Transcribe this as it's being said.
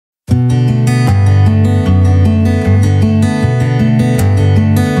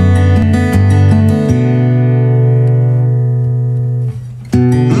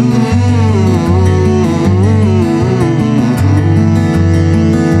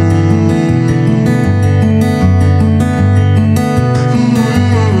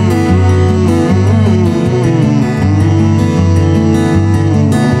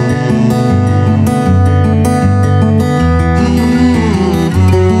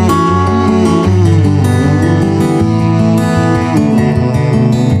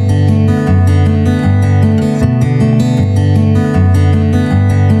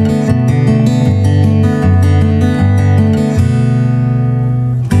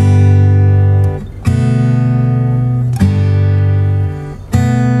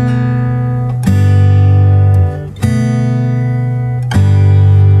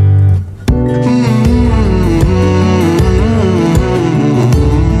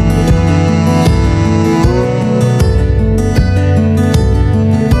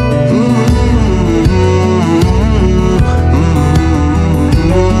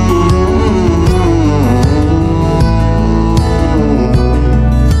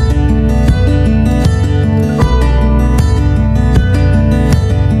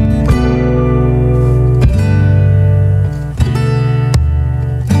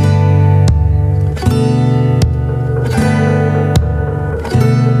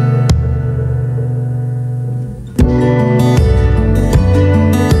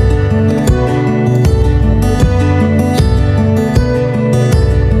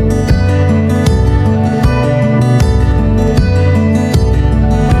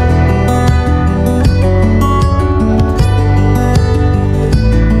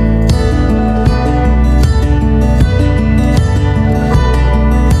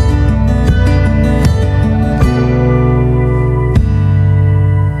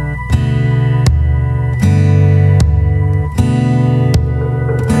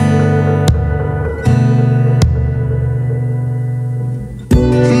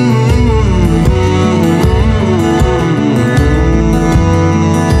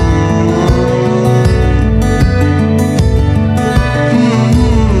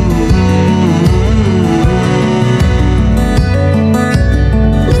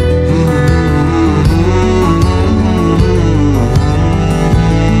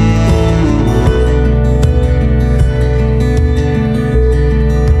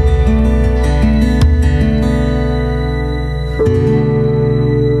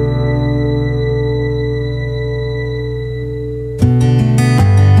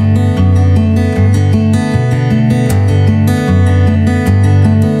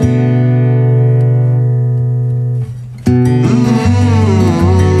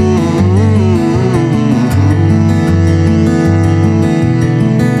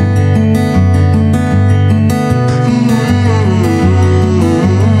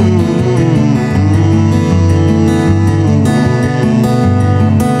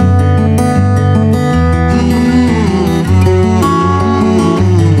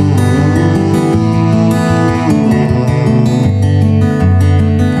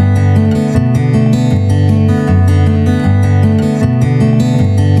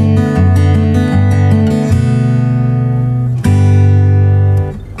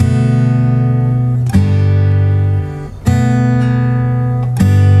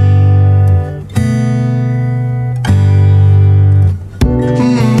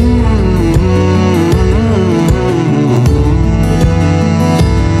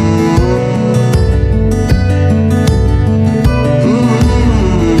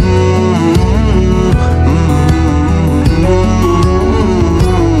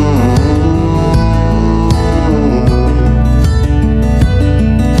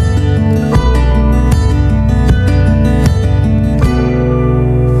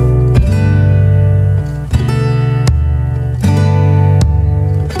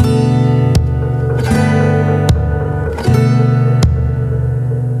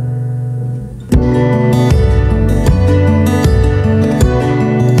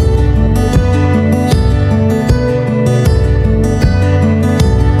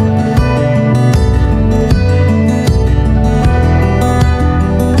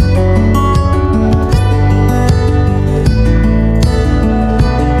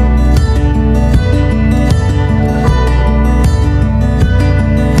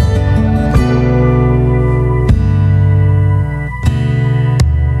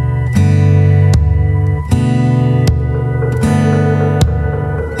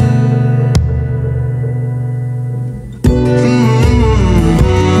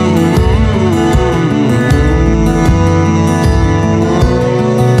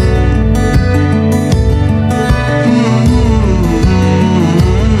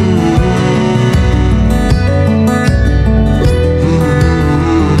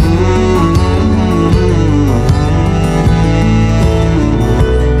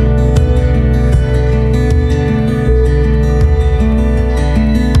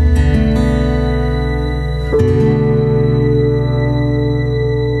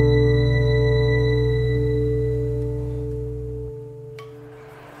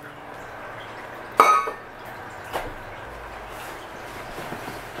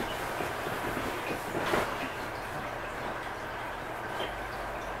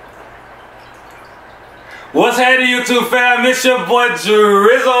What's happening, YouTube fam? It's your boy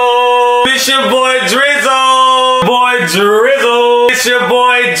Drizzle. It's your boy Drizzle. Boy Drizzle. It's your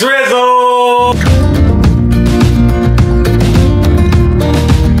boy Drizzle.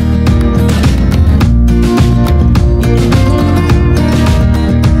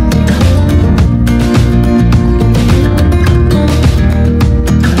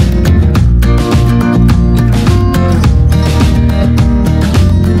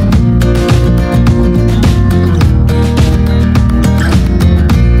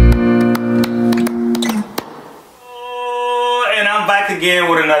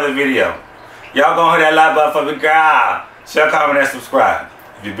 Again with another video. Y'all gonna hit that like button for me, girl. Share, comment, and subscribe.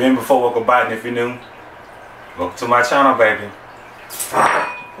 If you've been before, welcome back. And if you're new, welcome to my channel, baby.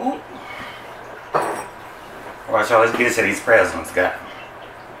 Alright, y'all, let's get into these presents, God.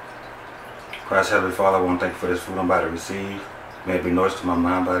 Christ, Heavenly Father, I want to thank you for this food I'm about to receive. May it be noise to my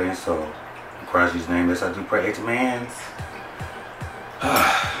mind, body, and soul. In Christ Jesus' name, yes, I do pray. Amen.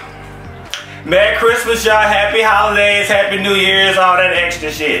 Merry Christmas, y'all. Happy holidays, Happy New Year's, all that extra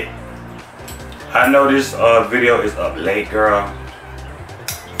shit. I know this video is up late, girl,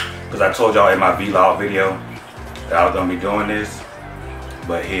 because I told y'all in my vlog video that I was going to be doing this,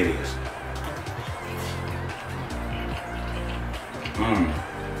 but here it is.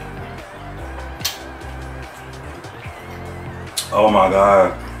 Oh my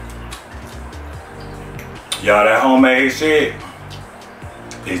God. Y'all, that homemade shit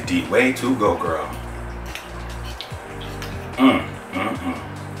is deep. Way to go, girl.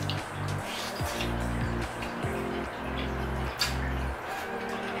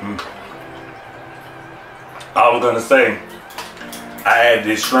 I was gonna say I had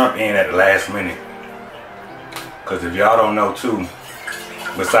this shrimp in at the last minute, because if y'all don't know too,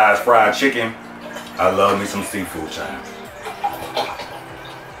 besides fried chicken, I love me some seafood, child.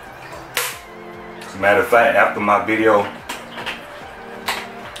 As a matter of fact, after my video,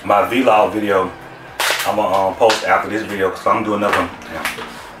 my vlog video, I'm gonna post after this video, because I'm gonna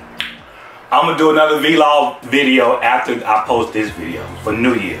do another vlog video after I post this video for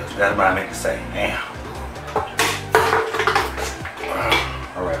New Year's. That's what I meant to say. Damn.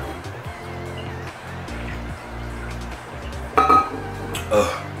 All right.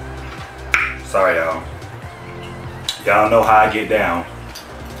 Sorry, y'all. Y'all know how I get down.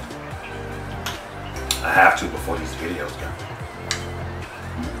 I have to before these videos go.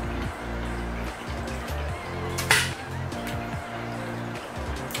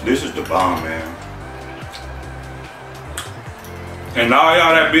 This is the bomb, man. And all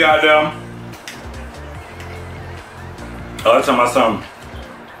y'all that be out there, I'll tell my son,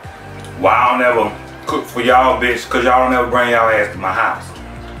 why I don't ever cook for y'all, bitch, because y'all don't ever bring y'all ass to my house.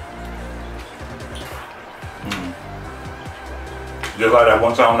 Just like that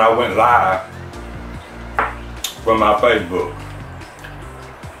one time when I went live from my Facebook.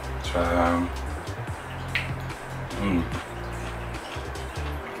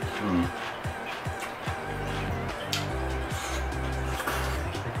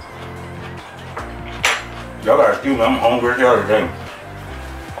 Y'all gotta excuse me, I'm hungry the other day.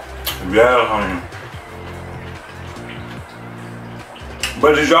 Yeah, honey.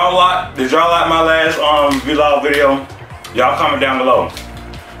 But did y'all like my last vlog video? Y'all comment down below,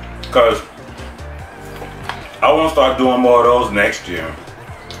 cause I want to start doing more of those next year.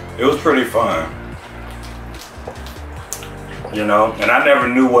 It was pretty fun, you know. And I never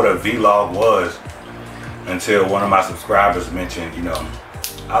knew what a vlog was until one of my subscribers mentioned, you know,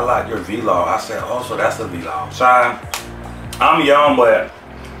 I like your vlog. I said, oh, so that's a vlog. Child, I'm young, but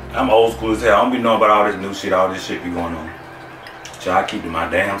I'm old school as hell. I don't be knowing about all this new shit, all this shit be going on. Child, I keep to my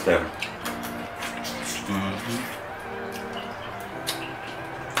damn self.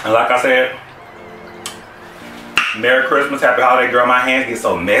 And like I said, Merry Christmas, Happy Holiday, girl. My hands get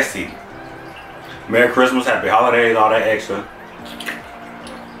so messy. Merry Christmas, Happy Holidays, all that extra.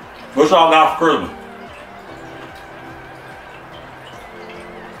 What y'all got for Christmas?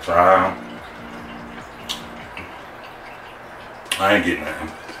 Child, I ain't getting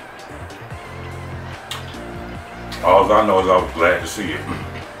nothing. All I know is I was glad to see it.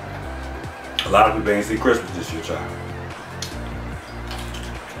 A lot of people ain't see Christmas this year, child.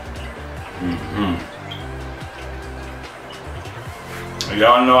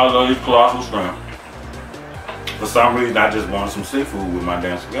 Y'all know I love these Colossal shrimp. For some reason, I just wanted some seafood with my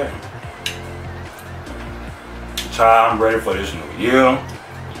damn spaghetti. Child, I'm ready for this new year.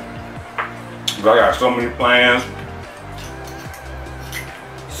 I got so many plans.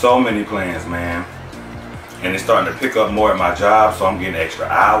 So many plans, man. And it's starting to pick up more at my job, so I'm getting extra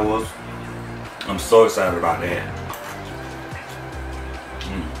hours. I'm so excited about that.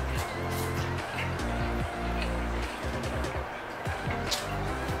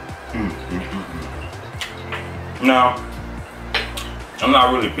 Now, I'm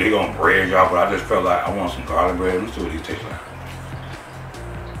not really big on bread, y'all, but I just felt like I want some garlic bread. Let me see what these taste like.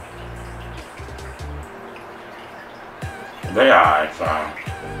 They alright, fine.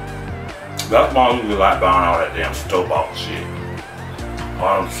 That's why I usually like buying all that damn store-bought shit.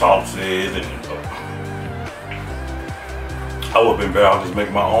 All them sauces and I would have been better off just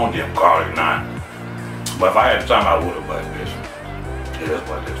making my own damn garlic naan. But if I had the time, I would have, but bitch, it is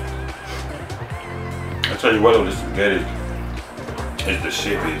what it is. I tell you what, though, this spaghetti is the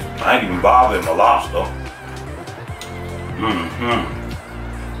shit, bitch. I ain't even bothering my lobster.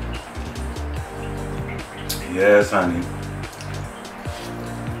 Yes, honey.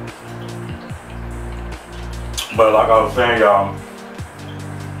 But like I was saying, y'all,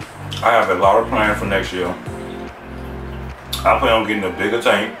 I have a lot of plans for next year. I plan on getting a bigger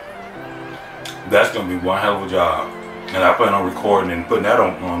tank. That's gonna be one hell of a job. And I plan on recording and putting that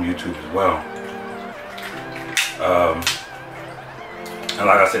on YouTube as well. And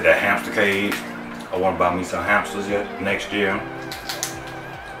like I said, that hamster cage, I want to buy me some hamsters next year.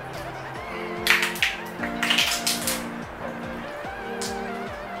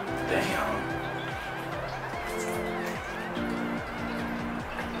 Damn.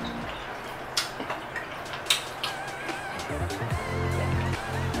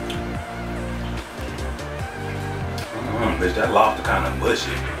 Bitch, that lobster kind of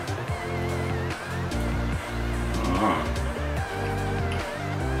mushy.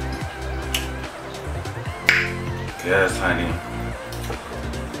 Yes, honey.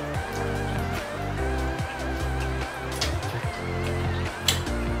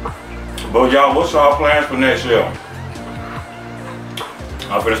 But y'all, what's y'all plans for next year?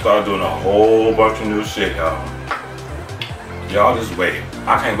 I'm gonna start doing a whole bunch of new shit, y'all. Y'all just wait.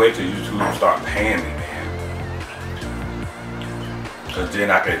 I can't wait till YouTube start paying me, man. Cause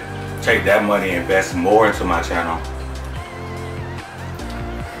then I could take that money and invest more into my channel.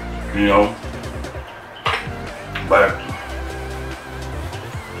 You know? But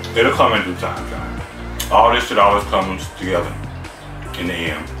it'll come in due time, y'all. All this shit always comes together in the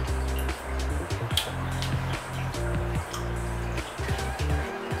end.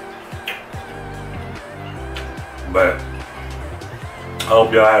 But I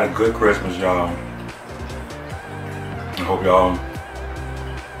hope y'all had a good Christmas, y'all. I hope y'all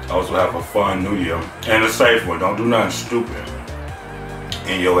also have a fun New Year and a safe one. Don't do nothing stupid.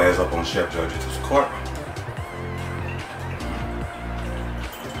 End your ass up on Chef Judge's court.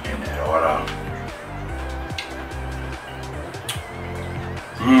 In that order.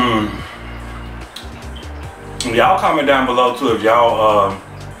 Y'all comment down below too if y'all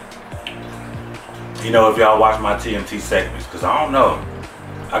you know, if y'all watch my T.M.T segments, cause I don't know.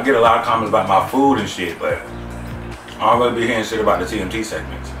 I get a lot of comments about my food and shit, but I don't really be hearing shit about the T.M.T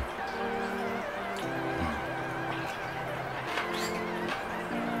segments.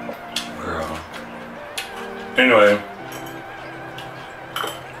 Girl. Anyway,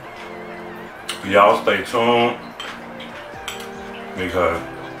 y'all stay tuned because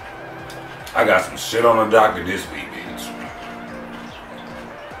I got some shit on the docket this week, bitch.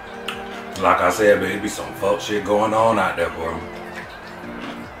 Like I said, baby, be some fuck shit going on out there, bro.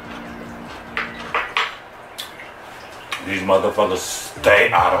 These motherfuckers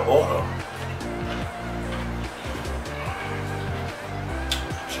stay out of order.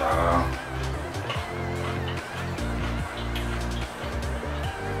 Child.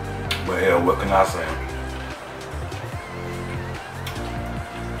 But hell, what can I say?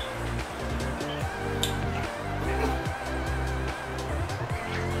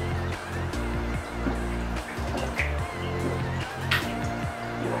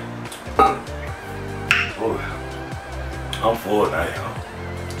 I'm full now, y'all.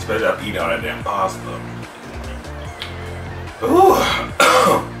 Especially after eating all that damn pasta. Ooh.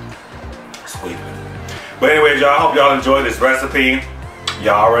 Sweet. But anyways, y'all, I hope y'all enjoyed this recipe.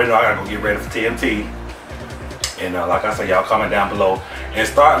 Y'all already know I gotta go get ready for T.M.T. And like I said, y'all comment down below and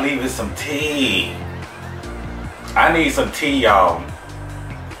start leaving some tea. I need some tea, y'all.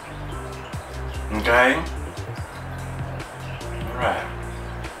 Okay? Alright.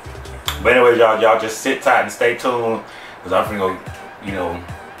 But anyways, y'all just sit tight and stay tuned. Cause I'm finna go, you know,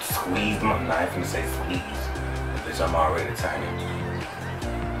 squeeze my knife. I'm finna say squeeze. Bitch, I'm already tiny.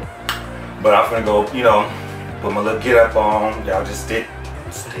 But I'm finna go, you know, put my little get up on. Y'all just stick.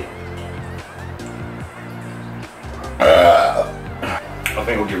 I'm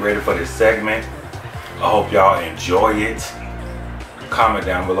finna go get ready for this segment. I hope y'all enjoy it. Comment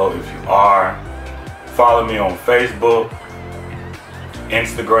down below if you are. Follow me on Facebook,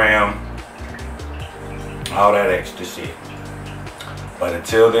 Instagram, all that extra shit. But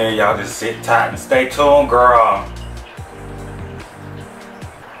until then, y'all just sit tight and stay tuned, girl.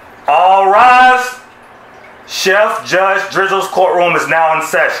 All rise. Chef Judge Drizzle's courtroom is now in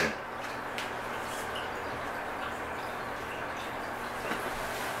session.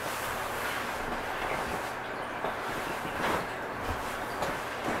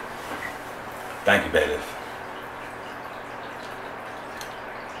 Thank you, bailiff.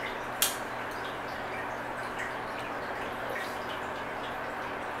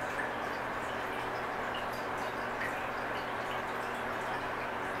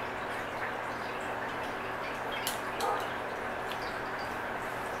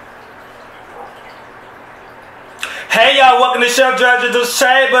 Hey y'all, welcome to Chef Judge Drizzle's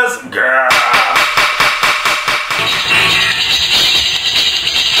Chambers, girl.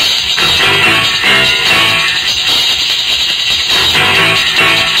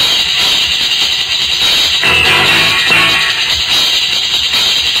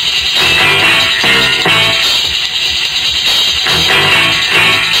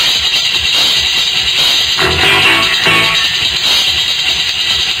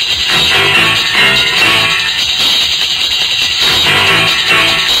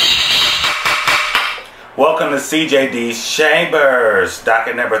 Welcome to CJD's Chambers,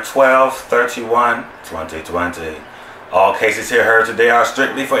 docket number 1231-2020. All cases here heard today are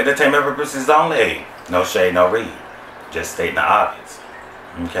strictly for entertainment purposes only. No shade, no read. Just stating the obvious.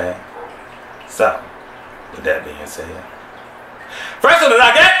 Okay? So, with that being said, first on the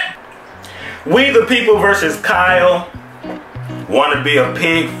docket, We the People versus Kyle. Wanna be a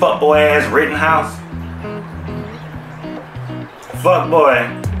pig, fuckboy ass Rittenhouse?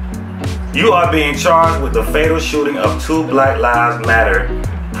 Fuckboy. You are being charged with the fatal shooting of 2 Black Lives Matter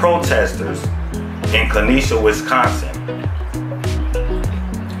protesters in Kenosha, Wisconsin.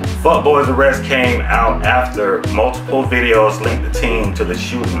 Fuckboy's arrest came out after multiple videos linked the team to the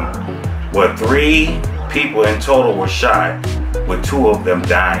shooting, where 3 people in total were shot, with 2 of them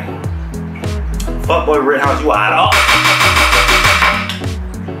dying. Fuckboy Rittenhouse, you out of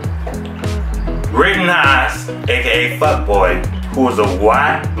Rittenhouse, aka Fuckboy, who is a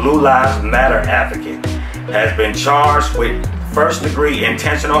white Blue Lives Matter advocate, has been charged with first-degree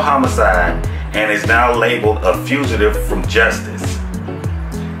intentional homicide and is now labeled a fugitive from justice.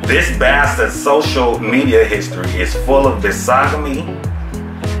 This bastard's social media history is full of disogamy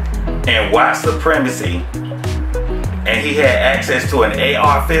and white supremacy, and he had access to an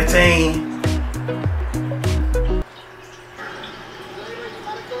AR-15.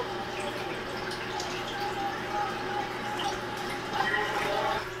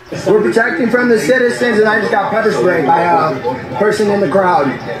 We're protecting from the citizens, and I just got pepper sprayed by a person in the crowd.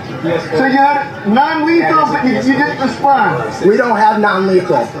 So you had non-lethal, but you didn't respond. We don't have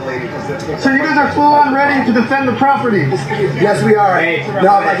non-lethal. So you guys are full on ready to defend the property. Yes, we are.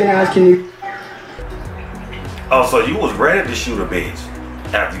 No, if I can ask, can you? Oh, so you was ready to shoot a bitch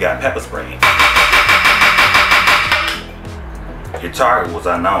after you got pepper sprayed. Your target was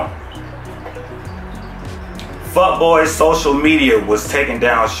unknown. Fuckboy's social media was taken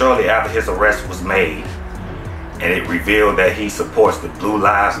down shortly after his arrest was made, and it revealed that he supports the Blue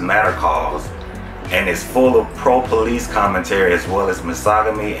Lives Matter cause and is full of pro-police commentary as well as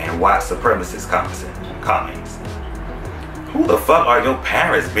misogyny and white supremacist comments. Who the fuck are your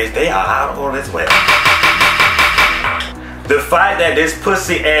parents, bitch? They are out all this way. The fact that this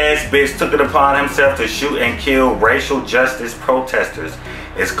pussy ass bitch took it upon himself to shoot and kill racial justice protesters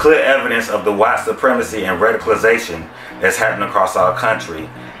is clear evidence of the white supremacy and radicalization that's happening across our country,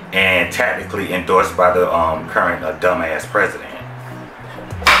 and tactically endorsed by the current dumbass president.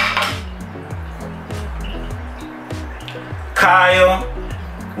 Kyle,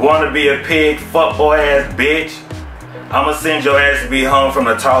 wanna be a pig, fuckboy ass bitch? I'ma send your ass to be home from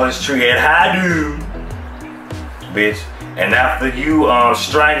the tallest tree at Hadu, bitch. And after you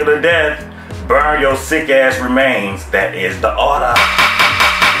strangle to death, burn your sick ass remains. That is the order.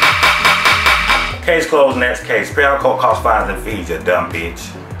 Case closed, next case. Pay our court costs, fines, and fees, you dumb bitch.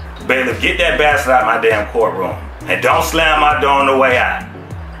 Bailiff, get that bastard out of my damn courtroom. And don't slam my door on the way out.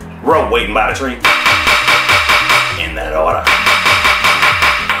 Rope waiting by the tree. In that order.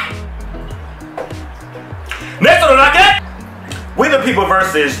 Next on the docket, We the People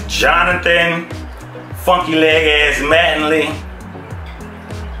versus Jonathan Funky Leg Ass Mattingly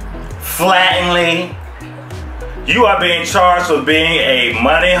Flattenly. You are being charged with being a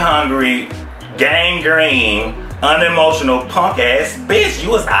money-hungry, gangrene, unemotional punk-ass bitch. You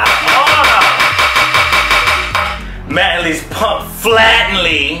was out of order. Mattingly's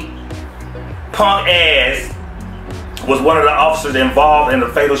flattenly punk ass was one of the officers involved in the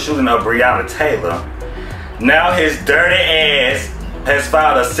fatal shooting of Breonna Taylor. Now his dirty ass has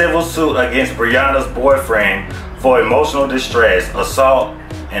filed a civil suit against Brianna's boyfriend for emotional distress, assault,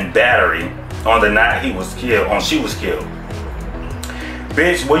 and battery on the night she was killed.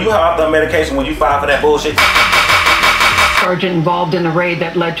 Bitch, were you high off the medication when you filed for that bullshit? Sergeant involved in the raid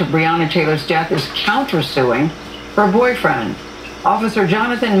that led to Breonna Taylor's death is countersuing her boyfriend. Officer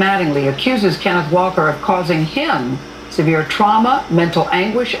Jonathan Mattingly accuses Kenneth Walker of causing him severe trauma, mental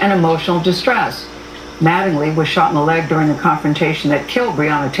anguish, and emotional distress. Mattingly was shot in the leg during the confrontation that killed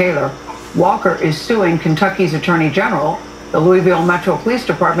Breonna Taylor. Walker is suing Kentucky's Attorney General, the Louisville Metro Police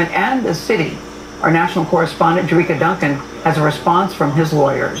Department, and the city. Our national correspondent, Jerika Duncan, has a response from his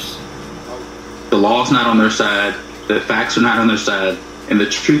lawyers. The law's not on their side, the facts are not on their side, and the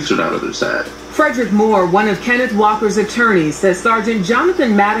truths are not on their side. Frederick Moore, one of Kenneth Walker's attorneys, says Sergeant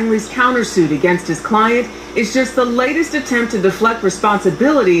Jonathan Mattingly's countersuit against his client is just the latest attempt to deflect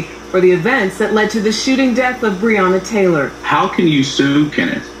responsibility for the events that led to the shooting death of Breonna Taylor. How can you sue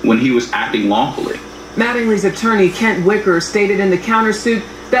Kenneth when he was acting lawfully? Mattingly's attorney, Kent Wicker, stated in the countersuit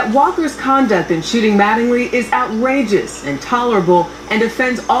that Walker's conduct in shooting Mattingly is outrageous, intolerable, and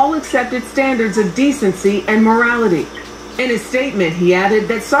offends all accepted standards of decency and morality. In his statement, he added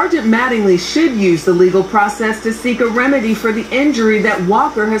that Sergeant Mattingly should use the legal process to seek a remedy for the injury that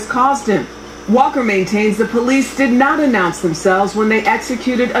Walker has caused him. Walker maintains the police did not announce themselves when they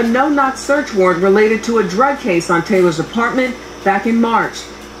executed a no-knock search warrant related to a drug case on Taylor's apartment back in March.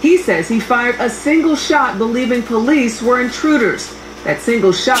 He says he fired a single shot believing police were intruders. That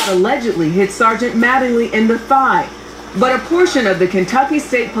single shot allegedly hit Sergeant Mattingly in the thigh. But a portion of the Kentucky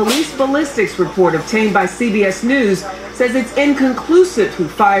State Police ballistics report obtained by CBS News says it's inconclusive who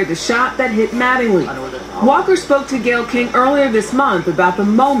fired the shot that hit Mattingly. Walker spoke to Gayle King earlier this month about the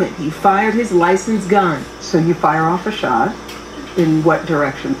moment he fired his licensed gun. So you fire off a shot. In what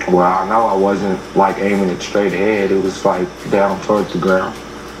direction? Well, I know I wasn't like aiming it straight ahead. It was like down towards the ground.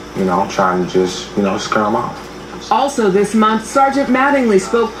 You know, trying to just, scare them off. Also this month, Sergeant Mattingly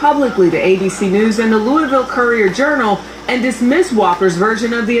spoke publicly to ABC News and the Louisville Courier-Journal and dismissed Walker's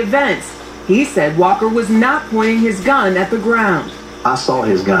version of the events. He said Walker was not pointing his gun at the ground. I saw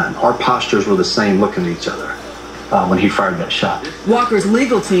his gun. Our postures were the same, looking at each other when he fired that shot. Walker's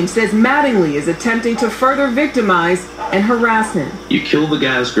legal team says Mattingly is attempting to further victimize and harass him. You kill the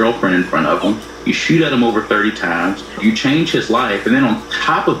guy's girlfriend in front of him, you shoot at him over 30 times, you change his life, and then on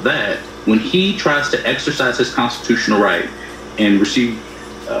top of that, when he tries to exercise his constitutional right and receive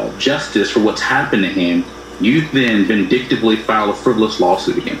justice for what's happened to him, you then vindictively file a frivolous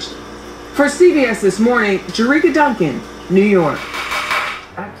lawsuit against him. For CBS This Morning, Jerika Duncan, New York.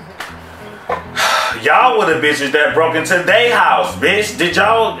 Y'all were the bitches that broke into their house, bitch. Did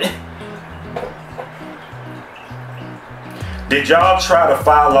y'all try to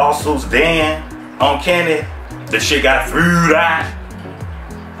file lawsuits then on Kenneth? The shit got through that.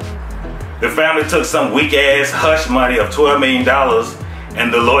 The family took some weak ass hush money of $12 million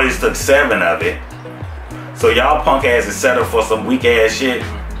and the lawyers took 7 of it. So y'all punk asses settled for some weak ass shit.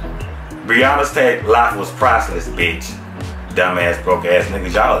 Breonna's life was priceless, bitch. Dumbass broke ass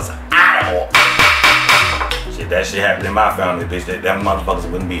niggas. Y'all is animal. Shit, that shit happened in my family, bitch. Them motherfuckers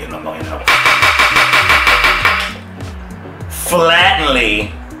wouldn't be here no more,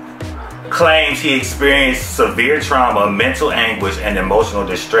 Flattenly claims he experienced severe trauma, mental anguish, and emotional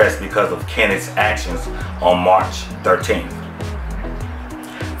distress because of Kenneth's actions on March 13th.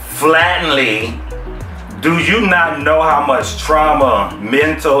 Flattenly, do you not know how much trauma,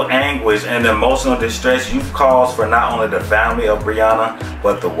 mental anguish, and emotional distress you've caused for not only the family of Breonna,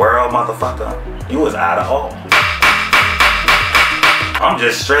 but the world, motherfucker? You was out of all. I'm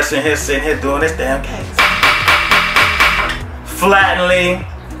just stressing here, sitting here doing this damn case. Flattenly,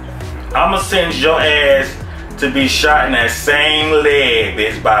 I'ma send your ass to be shot in that same leg,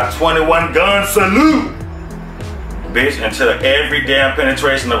 bitch, by a 21 gun salute, bitch, until every damn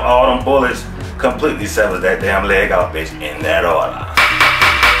penetration of all them bullets completely severs that damn leg off, bitch, in that order.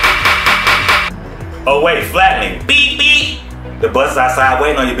 Oh wait, Flattening, beep beep, the bus is outside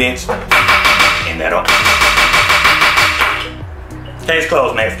waiting on you, bitch, in that order. Case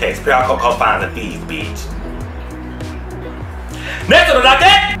closed, next case. Pay all cost fines and fees, bitch. Next on the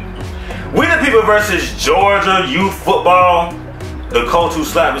docket, We the People versus Georgia youth football. The coach who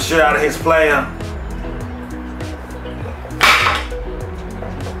slapped the shit out of his player.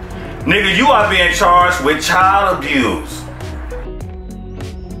 Nigga, you are being charged with child abuse.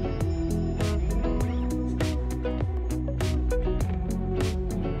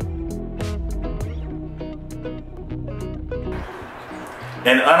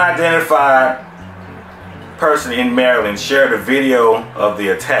 An unidentified person in Maryland shared a video of the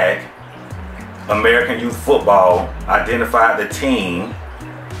attack American Youth Football identified the team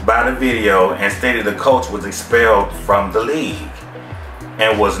by the video and stated the coach was expelled from the league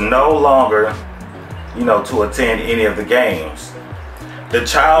and was no longer, to attend any of the games. The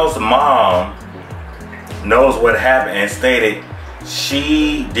child's mom knows what happened and stated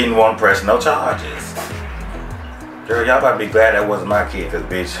she didn't want to press no charges. Girl, y'all about to be glad that wasn't my kid, because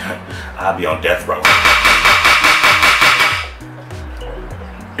bitch, I'll be on death row.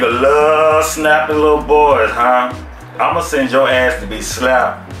 You love snapping little boys, huh? I'ma send your ass to be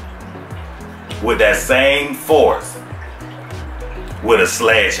slapped with that same force with a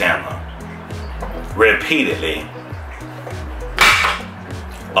sledgehammer repeatedly,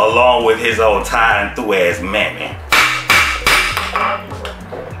 along with his old tying through ass mammy.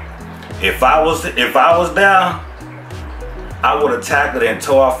 If I was down, I would have tackled and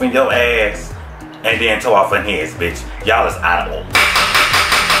tore off in your ass and then tore off in his, bitch. Y'all is out of order.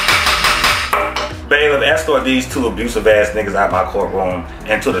 Bailiff, escort these two abusive ass niggas out my courtroom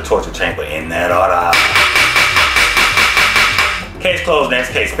into the torture chamber in that order. Case closed,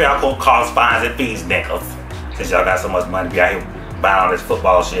 next case. Pay our court costs, fines, and fees, niggas. Since y'all got so much money to be out here buying all this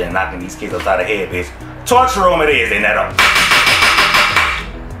football shit and knocking these kids upside the head, bitch. Torture room it is in that order.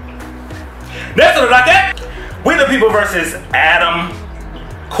 Next on the docket, We the People versus Adam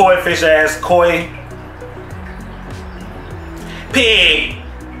Koi Fish Ass Koi Pig.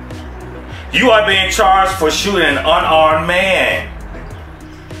 You are being charged for shooting an unarmed man.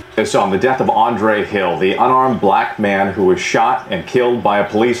 So on the death of Andre Hill, the unarmed black man who was shot and killed by a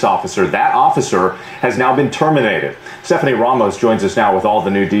police officer. That officer has now been terminated. Stephanie Ramos joins us now with all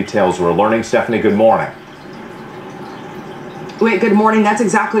the new details we're learning. Stephanie, good morning. Wait, good morning. That's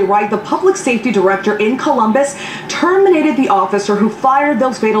exactly right. The public safety director in Columbus terminated the officer who fired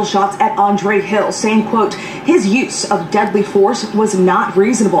those fatal shots at Andre Hill, saying, quote, his use of deadly force was not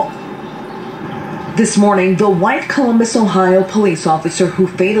reasonable. This morning, the white Columbus, Ohio police officer who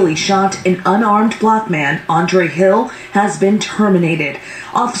fatally shot an unarmed black man, Andre Hill, has been terminated.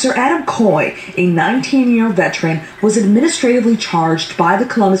 Officer Adam Coy, a 19-year veteran, was administratively charged by the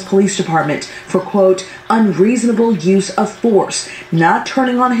Columbus Police Department for, quote, unreasonable use of force, not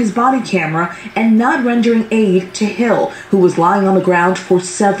turning on his body camera, and not rendering aid to Hill, who was lying on the ground for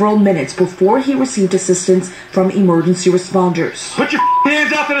several minutes before he received assistance from emergency responders. Put your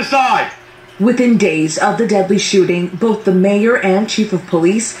hands up to the side! Within days of the deadly shooting, both the mayor and chief of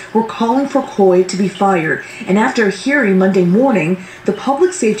police were calling for Coy to be fired, and after a hearing Monday morning, the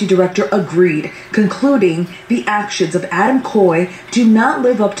public safety director agreed, concluding the actions of Adam Coy do not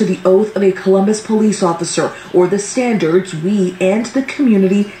live up to the oath of a Columbus police officer or the standards we and the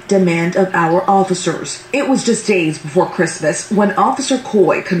community demand of our officers. It was just days before Christmas when Officer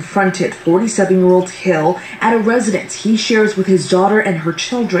Coy confronted 47-year-old Hill at a residence he shares with his daughter and her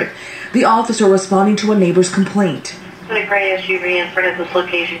children. The officer responding to a neighbor's complaint. The gray SUV in front of this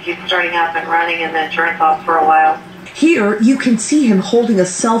location keeps starting up and running and then turns off for a while. Here, you can see him holding a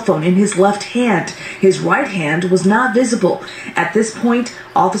cell phone in his left hand. His right hand was not visible. At this point,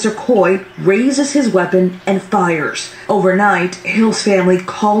 Officer Coy raises his weapon and fires. Overnight, Hill's family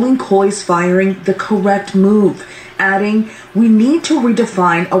calling Coy's firing the correct move, adding, we need to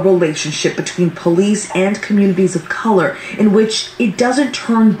redefine a relationship between police and communities of color in which it doesn't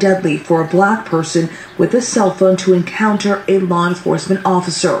turn deadly for a black person with a cell phone to encounter a law enforcement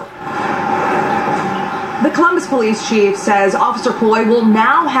officer. The Columbus police chief says Officer Coy will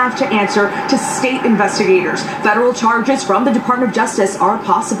now have to answer to state investigators. Federal charges from the Department of Justice are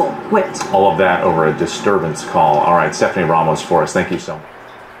possible. Quit. All of that over a disturbance call. All right, Stephanie Ramos for us. Thank you so much.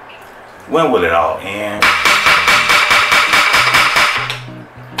 When will it all end?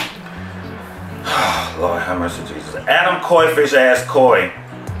 Lord have mercy, Jesus. Adam Koi Fish Ass Koi.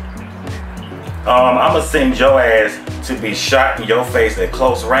 I'ma send your ass to be shot in your face at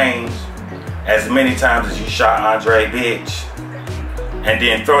close range as many times as you shot Andre, bitch. And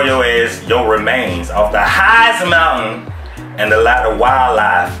then throw your remains off the highest mountain and allow the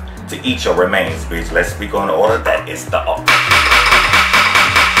wildlife to eat your remains, bitch. Let's speak on the order. That is the order.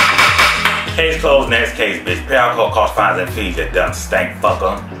 Case closed, next case, bitch. Pay our court costs, fines, and fees, you dumb stank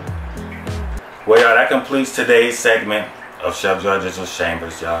fucker. Well, y'all, that completes today's segment of Chef Judges with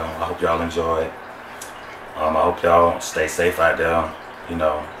Chambers, y'all. I hope y'all enjoyed. I hope y'all stay safe out there. You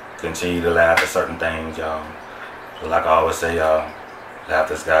know, continue to laugh at certain things, y'all. But like I always say, y'all,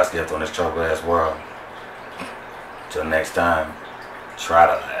 laughter's God's gift on this troubled ass world. Till next time, try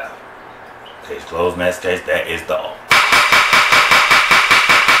to laugh. Case closed, next case, that is the all.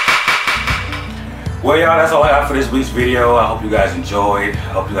 Well, y'all, that's all I have for this week's video. I hope you guys enjoyed.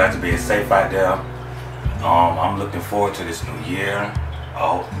 I hope you guys are being safe out there. I'm looking forward to this new year. I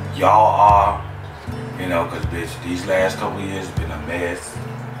hope y'all are. You know, because bitch, these last couple of years have been a mess.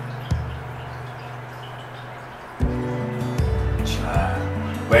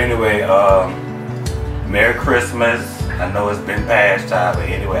 But anyway, Merry Christmas. I know it's been past time, but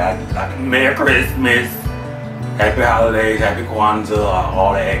anyway, Merry Christmas. Happy holidays, happy Kwanzaa,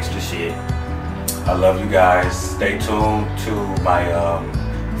 all that extra shit. I love you guys. Stay tuned to my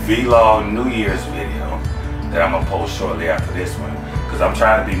vlog New Year's video that I'm gonna post shortly after this one, because I'm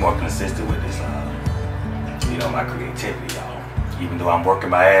trying to be more consistent with this, you know, my creativity, y'all. Even though I'm working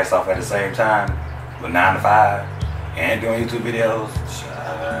my ass off at the same time with 9 to 5 and doing YouTube videos,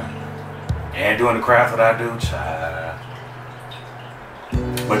 and doing the craft that I do,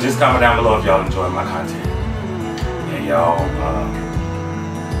 But just comment down below if y'all enjoy my content. And y'all,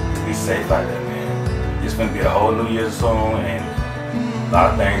 be safe out there, man. It's gonna be a whole new year soon, and a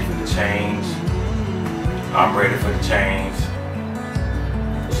lot of things gonna change. I'm ready for the change.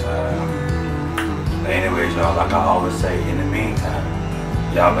 But anyways, y'all, like I always say, in the meantime,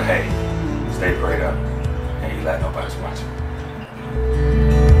 y'all behave, stay prayed up, and you let nobody watch you.